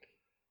quickly.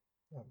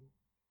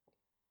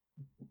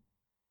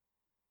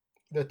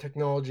 The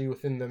technology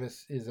within them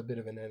is a bit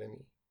of an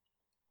enemy.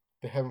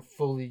 They haven't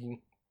fully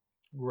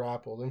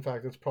grappled. In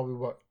fact, that's probably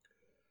what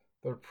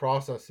their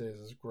process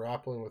is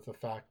grappling with the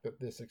fact that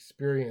this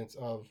experience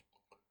of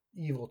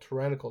evil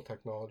tyrannical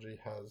technology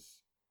has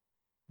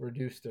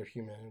reduced their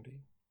humanity.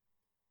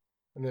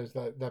 And there's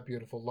that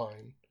beautiful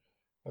line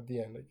at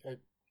the end.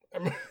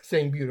 I'm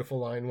saying beautiful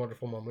line,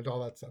 wonderful moment,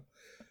 all that stuff.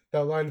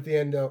 That line at the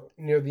end,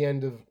 near the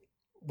end of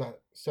that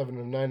 7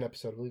 of 9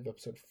 episode, I believe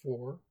episode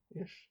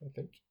 4-ish, I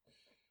think,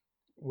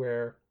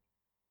 where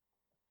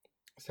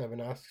Seven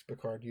asks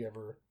Picard, do you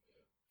ever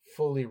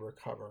fully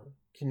recover?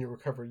 Can you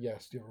recover?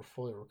 Yes. Do you ever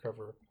fully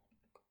recover?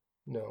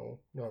 No,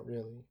 not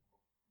really.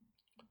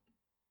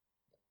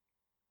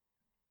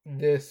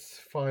 This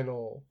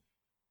final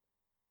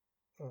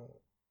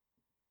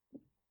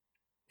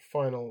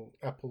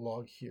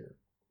epilogue here,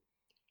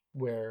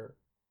 where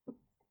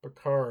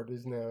Picard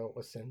is now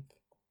a synth.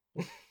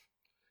 The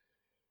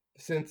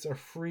synths are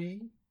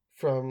free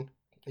from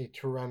a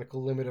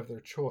tyrannical limit of their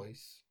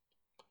choice.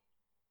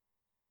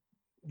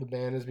 The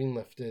ban has been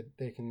lifted.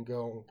 They can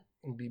go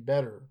and be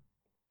better,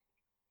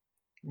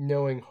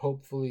 learning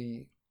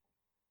hopefully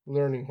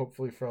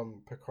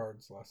from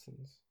Picard's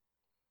lessons.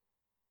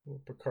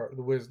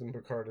 The wisdom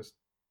Picard has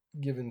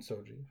given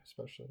Soji,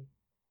 especially.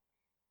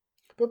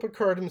 But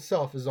Picard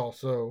himself is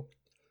also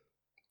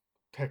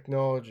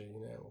technology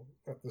now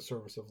at the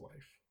service of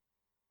life.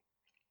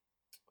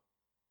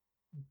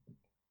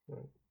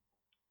 Right?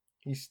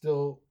 He's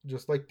still,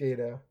 just like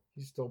Data,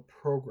 he's still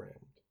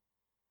programmed.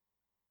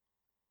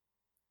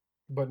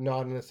 But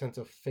not in a sense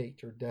of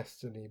fate or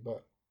destiny,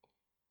 but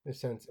in a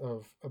sense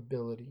of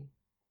ability,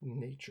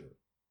 nature.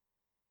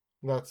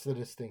 That's the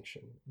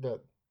distinction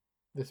that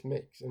this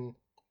makes. And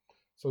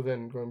so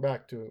then going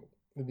back to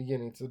the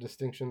beginning, it's a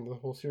distinction the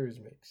whole series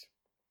makes.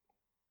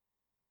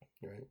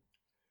 Right?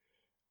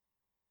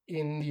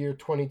 In the year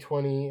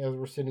 2020, as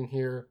we're sitting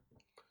here,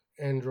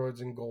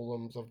 androids and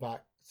golems of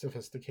that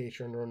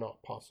sophistication are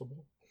not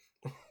possible.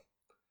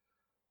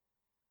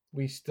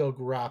 We still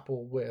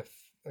grapple with,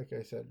 like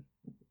I said,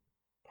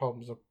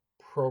 problems of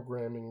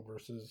programming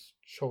versus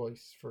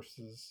choice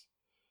versus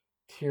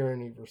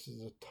tyranny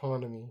versus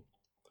autonomy.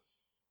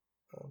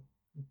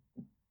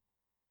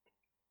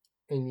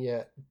 And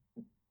yet,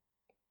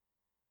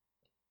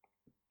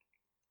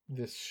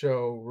 this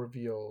show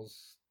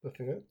reveals the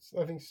thing that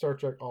I think Star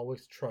Trek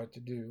always tried to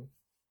do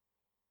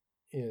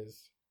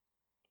is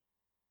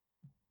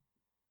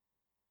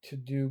to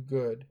do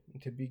good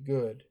and to be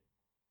good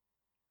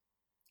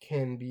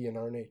can be in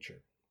our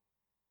nature,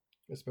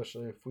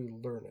 especially if we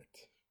learn it,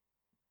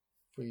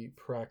 if we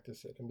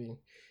practice it. I mean,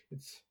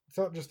 it's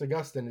not just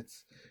Augustine,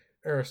 it's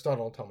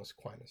Aristotle and Thomas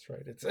Aquinas,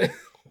 right? It's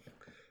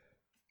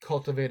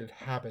cultivated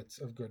habits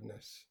of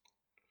goodness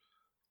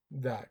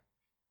that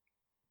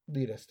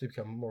lead us to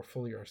become more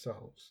fully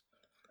ourselves,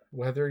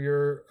 whether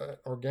you're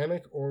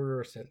organic or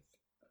you're a synth.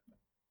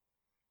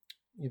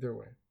 Either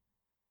way.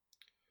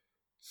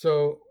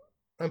 So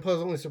I'm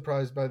pleasantly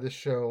surprised by this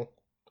show.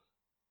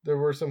 There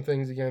were some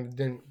things, again, that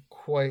didn't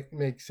quite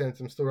make sense.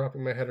 I'm still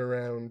wrapping my head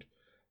around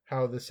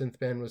how the synth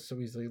ban was so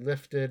easily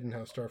lifted and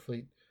how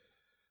Starfleet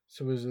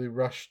so easily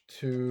rushed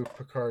to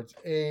Picard's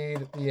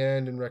aid at the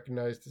end and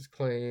recognized his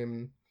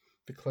claim,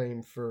 the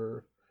claim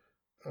for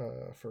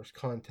first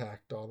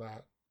contact, all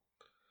that.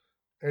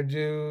 I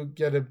do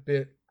get a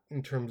bit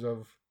in terms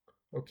of,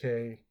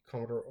 okay,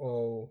 Commodore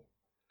O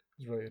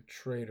is really a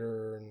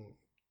traitor and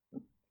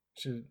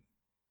to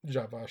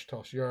Javash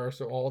Tal Shiar,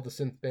 so all the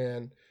synth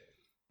ban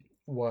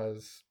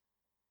was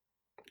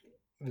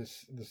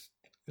this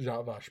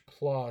Javash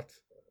plot,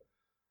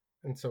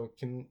 and so it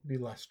can be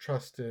less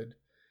trusted.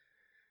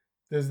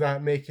 Does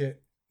that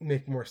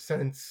make more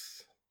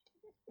sense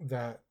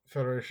that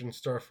Federation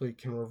Starfleet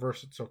can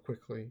reverse it so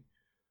quickly?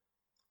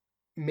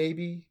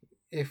 Maybe,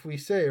 if we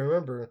say,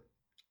 remember,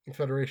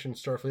 Federation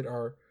Starfleet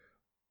are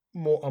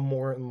a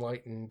more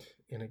enlightened,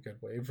 in a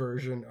good way,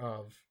 version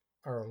of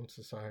our own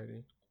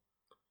society.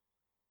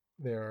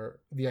 They are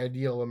the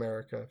ideal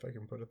America, if I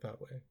can put it that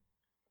way.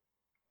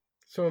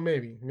 So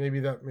maybe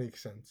that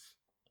makes sense.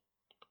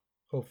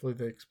 Hopefully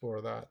they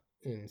explore that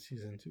in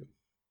season 2.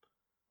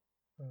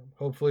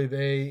 Hopefully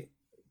they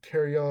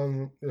carry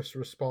on this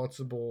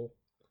responsible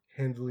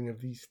handling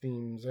of these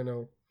themes. I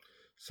know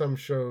some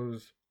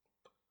shows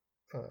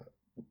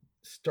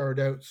start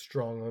out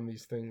strong on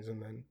these things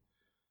and then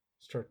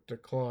start to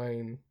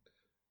decline.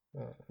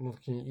 I'm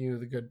looking at you,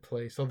 The Good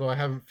Place, although I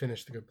haven't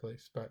finished The Good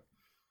Place, but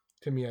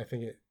to me, I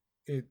think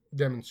it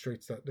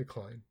demonstrates that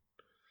decline.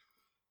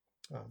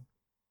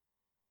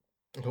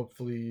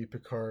 Hopefully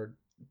Picard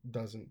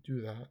doesn't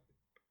do that.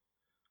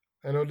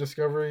 I know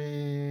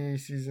Discovery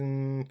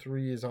season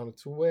 3 is on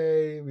its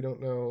way. We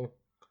don't know.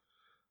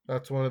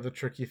 That's one of the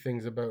tricky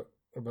things about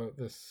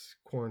this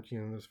quarantine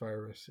and this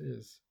virus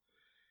is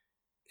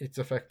it's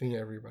affecting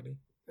everybody.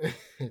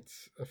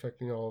 It's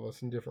affecting all of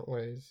us in different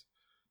ways.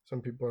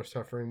 Some people are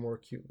suffering more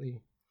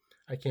acutely.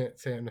 I can't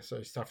say I'm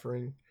necessarily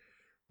suffering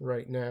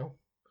right now.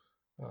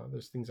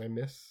 There's things I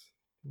miss,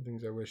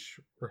 things I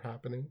wish were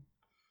happening.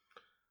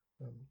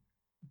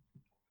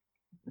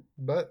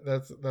 But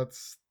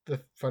that's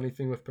the funny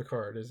thing with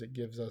Picard is it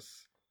gives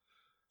us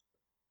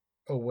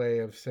a way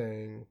of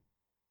saying,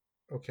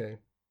 okay,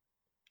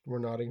 we're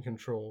not in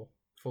control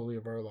fully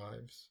of our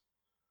lives.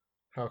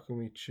 How can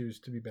we choose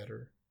to be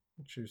better,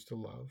 choose to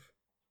love,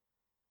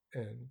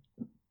 and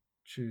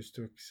choose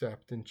to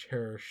accept and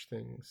cherish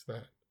things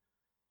that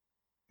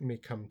may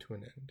come to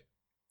an end,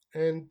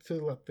 and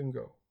to let them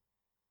go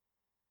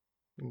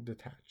and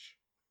detach.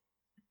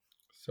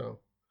 So,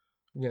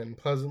 again,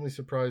 pleasantly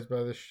surprised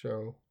by this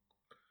show.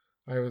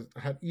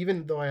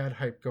 Even though I had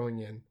hype going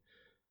in,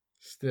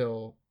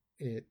 still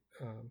it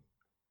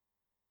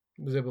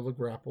was able to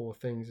grapple with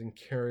things and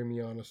carry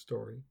me on a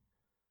story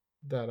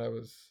that I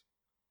was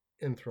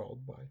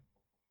enthralled by.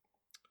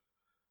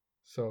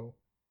 So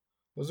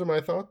those are my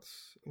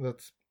thoughts.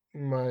 That's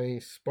my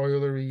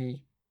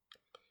spoilery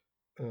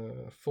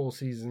full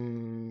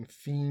season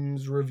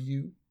themes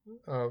review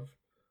of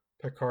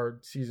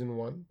Picard season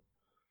 1.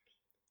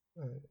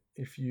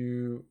 If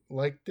you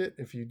liked it,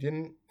 if you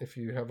didn't, if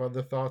you have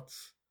other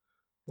thoughts,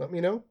 let me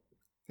know.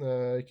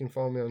 You can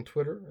follow me on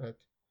Twitter at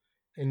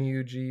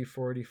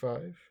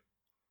NEUG485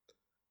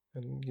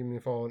 and give me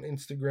a follow on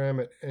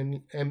Instagram at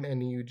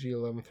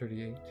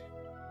MNEUG1138.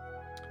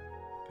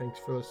 Thanks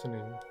for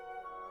listening.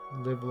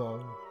 Live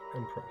long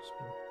and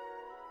prosper.